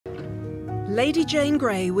Lady Jane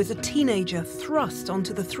Grey was a teenager thrust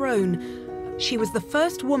onto the throne. She was the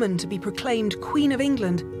first woman to be proclaimed Queen of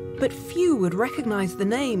England, but few would recognise the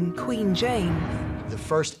name Queen Jane. The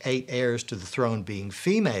first 8 heirs to the throne being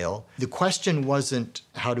female, the question wasn't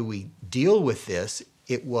how do we deal with this,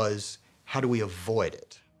 it was how do we avoid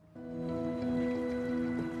it.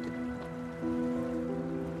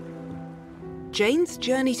 Jane's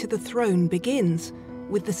journey to the throne begins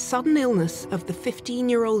with the sudden illness of the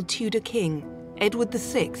 15-year-old Tudor king, Edward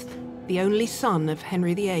VI, the only son of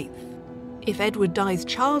Henry VIII. If Edward dies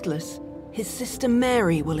childless, his sister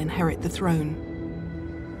Mary will inherit the throne.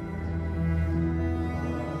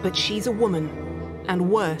 But she's a woman,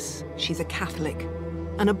 and worse, she's a Catholic,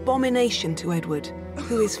 an abomination to Edward,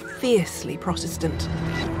 who is fiercely Protestant.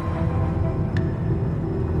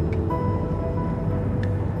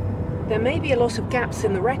 There may be a lot of gaps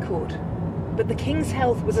in the record, but the king's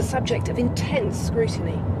health was a subject of intense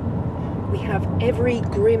scrutiny. We have every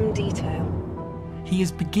grim detail. He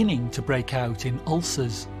is beginning to break out in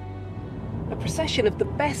ulcers. A procession of the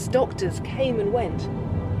best doctors came and went,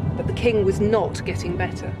 but the king was not getting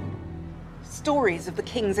better. Stories of the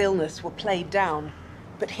king's illness were played down,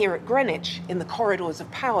 but here at Greenwich, in the corridors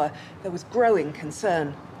of power, there was growing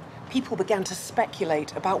concern. People began to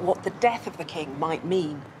speculate about what the death of the king might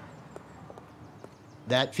mean.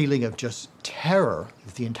 That feeling of just terror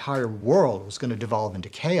that the entire world was going to devolve into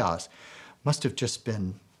chaos must have just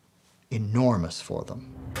been enormous for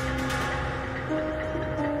them.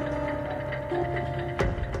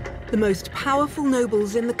 The most powerful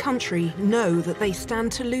nobles in the country know that they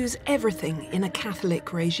stand to lose everything in a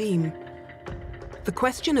Catholic regime. The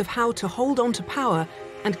question of how to hold on to power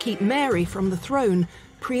and keep Mary from the throne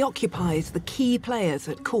preoccupies the key players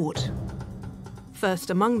at court. First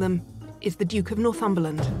among them is the Duke of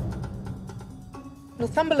Northumberland.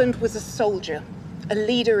 Northumberland was a soldier, a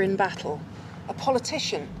leader in battle, a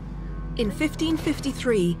politician. In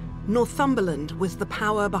 1553, Northumberland was the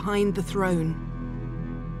power behind the throne.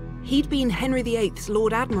 He'd been Henry VIII's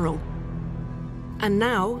Lord Admiral, and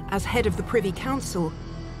now, as head of the Privy Council,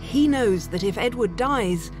 he knows that if Edward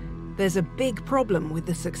dies, there's a big problem with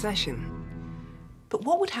the succession. But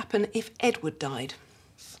what would happen if Edward died?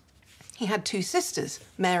 He had 2 sisters,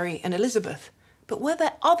 Mary and Elizabeth, but were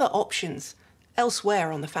there other options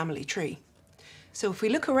elsewhere on the family tree? So if we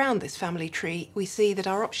look around this family tree, we see that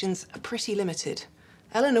our options are pretty limited.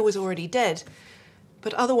 Eleanor was already dead,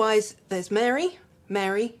 but otherwise there's Mary,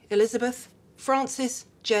 Elizabeth, Frances,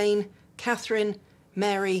 Jane, Catherine,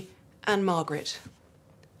 Mary, and Margaret.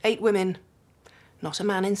 8 women, not a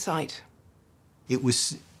man in sight. It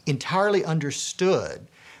was entirely understood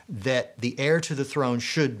that the heir to the throne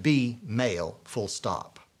should be male, full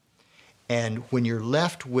stop. And when you're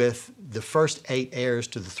left with the first 8 heirs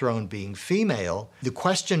to the throne being female, the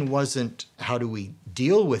question wasn't how do we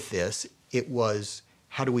deal with this, it was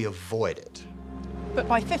how do we avoid it. But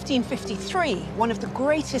by 1553, one of the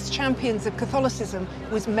greatest champions of Catholicism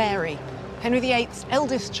was Mary, Henry VIII's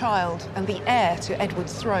eldest child and the heir to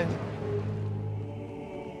Edward's throne.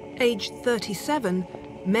 Aged 37,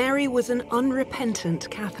 Mary was an unrepentant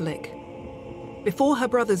Catholic. Before her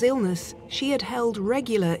brother's illness, she had held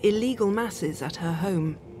regular illegal masses at her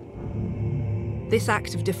home. This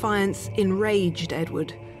act of defiance enraged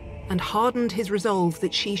Edward and hardened his resolve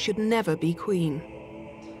that she should never be queen.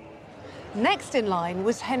 Next in line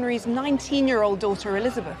was Henry's 19-year-old daughter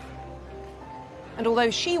Elizabeth. And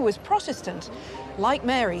although she was Protestant, like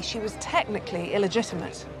Mary, she was technically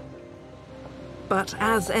illegitimate. But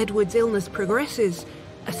as Edward's illness progresses,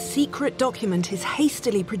 a secret document is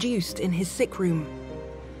hastily produced in his sick room.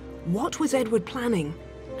 What was Edward planning,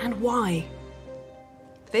 and why?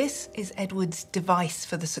 This is Edward's device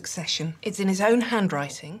for the succession. It's in his own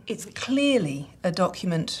handwriting. It's clearly a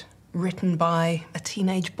document written by a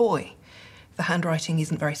teenage boy. The handwriting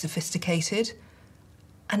isn't very sophisticated,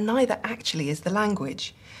 and neither actually is the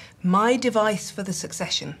language. My device for the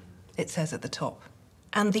succession, it says at the top.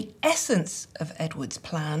 And the essence of Edward's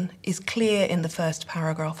plan is clear in the first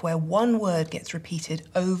paragraph, where one word gets repeated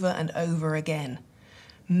over and over again.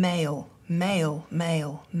 Male, male,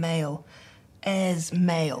 male, male, heirs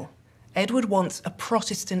male. Edward wants a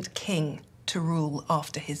Protestant king to rule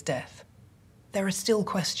after his death. There are still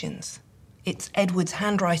questions. It's Edward's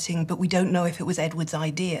handwriting, but we don't know if it was Edward's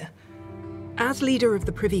idea. As leader of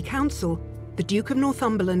the Privy Council, the Duke of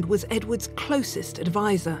Northumberland was Edward's closest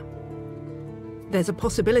advisor. There's a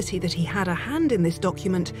possibility that he had a hand in this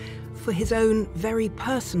document for his own very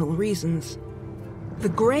personal reasons. The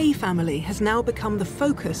Grey family has now become the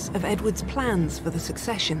focus of Edward's plans for the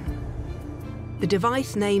succession. The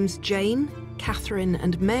device names Jane, Catherine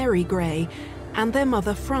and Mary Grey and their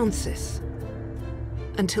mother Frances.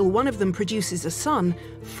 Until one of them produces a son,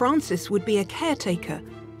 Francis would be a caretaker,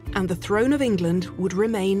 and the throne of England would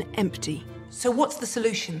remain empty. So what's the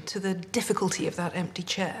solution to the difficulty of that empty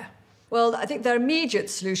chair? Well, I think their immediate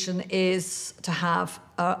solution is to have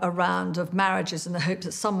a round of marriages in the hope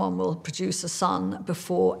that someone will produce a son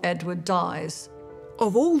before Edward dies.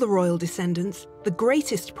 Of all the royal descendants, the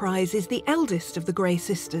greatest prize is the eldest of the Grey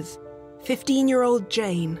sisters, 15-year-old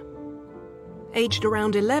Jane. Aged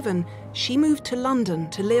around 11, she moved to London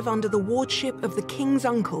to live under the wardship of the King's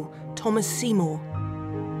uncle, Thomas Seymour.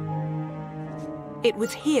 It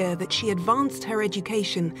was here that she advanced her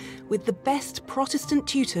education with the best Protestant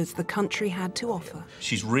tutors the country had to offer.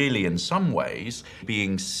 She's really, in some ways,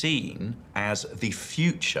 being seen as the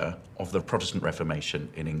future of the Protestant Reformation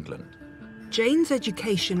in England. Jane's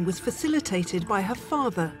education was facilitated by her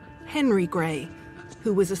father, Henry Grey,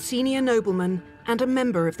 who was a senior nobleman and a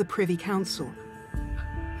member of the Privy Council.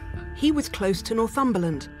 He was close to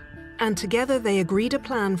Northumberland, and together they agreed a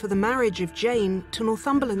plan for the marriage of Jane to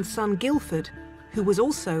Northumberland's son Guildford, who was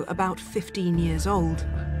also about 15 years old.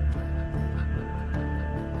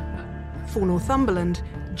 For Northumberland,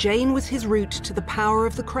 Jane was his route to the power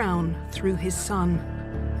of the crown through his son.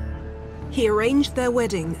 He arranged their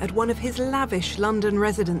wedding at one of his lavish London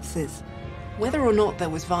residences. Whether or not there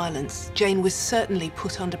was violence, Jane was certainly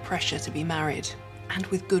put under pressure to be married, and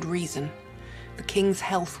with good reason. The king's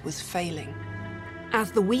health was failing.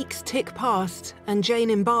 As the weeks tick past and Jane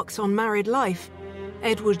embarks on married life,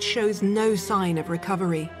 Edward shows no sign of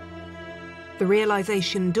recovery. The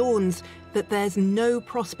realization dawns that there's no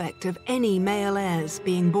prospect of any male heirs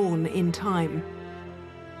being born in time.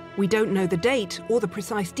 We don't know the date or the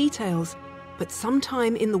precise details, but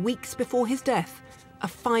sometime in the weeks before his death, a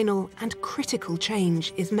final and critical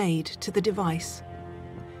change is made to the device.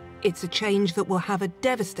 It's a change that will have a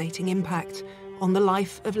devastating impact on the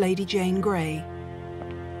life of Lady Jane Grey.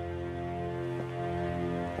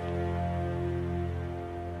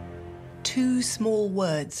 Two small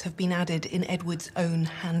words have been added in Edward's own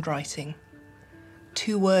handwriting.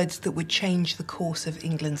 Two words that would change the course of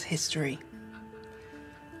England's history.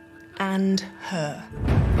 And her.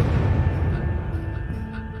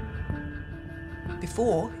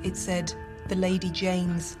 Before, it said, the Lady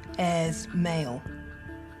Jane's heirs male.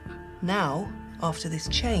 Now, after this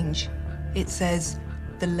change, it says,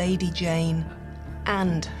 the Lady Jane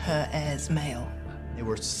and her heirs male. They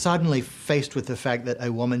were suddenly faced with the fact that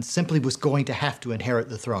a woman simply was going to have to inherit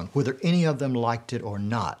the throne, whether any of them liked it or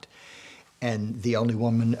not. And the only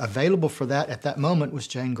woman available for that at that moment was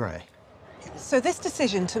Jane Grey. So this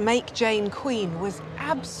decision to make Jane queen was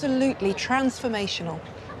absolutely transformational.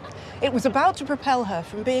 It was about to propel her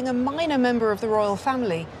from being a minor member of the royal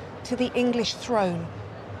family to the English throne,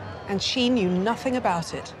 and she knew nothing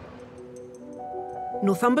about it.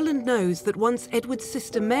 Northumberland knows that once Edward's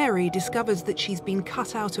sister Mary discovers that she's been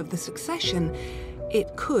cut out of the succession,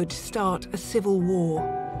 it could start a civil war.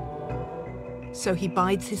 So he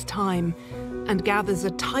bides his time and gathers a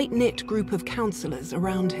tight-knit group of councillors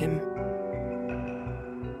around him.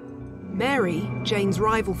 Mary, Jane's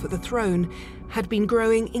rival for the throne, had been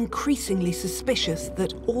growing increasingly suspicious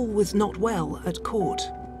that all was not well at court.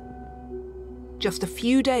 Just a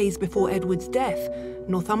few days before Edward's death,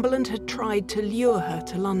 Northumberland had tried to lure her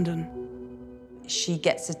to London. She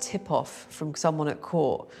gets a tip-off from someone at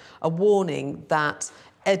court, a warning that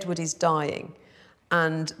Edward is dying,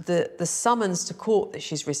 and the summons to court that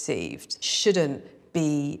she's received shouldn't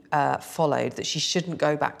be followed, that she shouldn't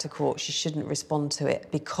go back to court, she shouldn't respond to it,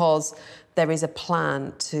 because there is a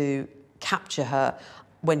plan to capture her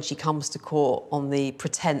when she comes to court on the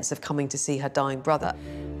pretense of coming to see her dying brother.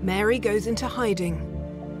 Mary goes into hiding.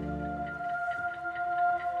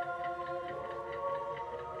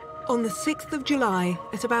 On the 6th of July,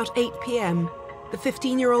 at about 8 p.m, the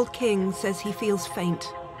 15-year-old king says he feels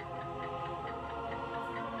faint.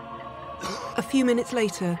 A few minutes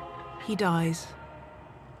later, he dies.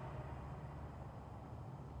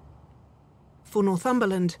 For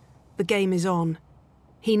Northumberland, the game is on.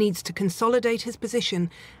 He needs to consolidate his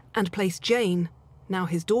position and place Jane, now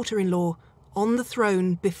his daughter-in-law, on the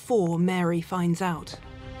throne before Mary finds out.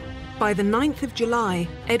 By the 9th of July,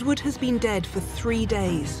 Edward has been dead for 3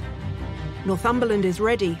 days. Northumberland is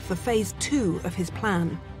ready for phase 2 of his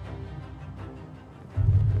plan.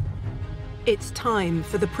 It's time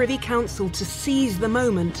for the Privy Council to seize the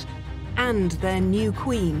moment and their new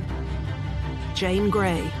queen, Jane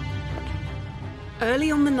Grey.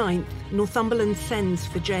 Early on the 9th, Northumberland sends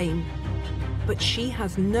for Jane, but she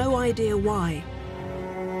has no idea why.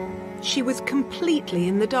 She was completely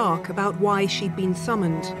in the dark about why she'd been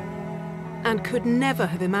summoned, and could never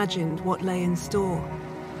have imagined what lay in store.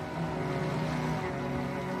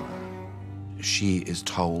 she is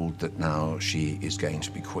told that now she is going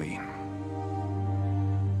to be queen.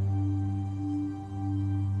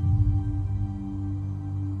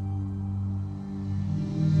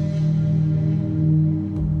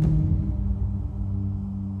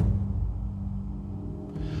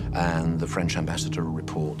 And the French ambassador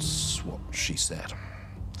reports what she said.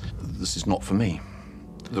 This is not for me.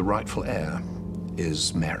 The rightful heir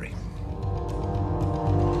is Mary.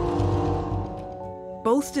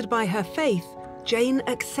 Bolstered by her faith, Jane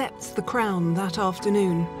accepts the crown that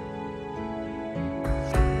afternoon.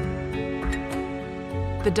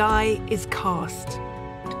 The die is cast.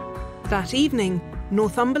 That evening,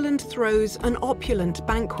 Northumberland throws an opulent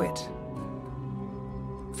banquet.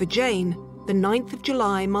 For Jane, the 9th of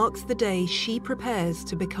July marks the day she prepares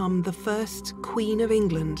to become the first Queen of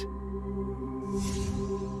England.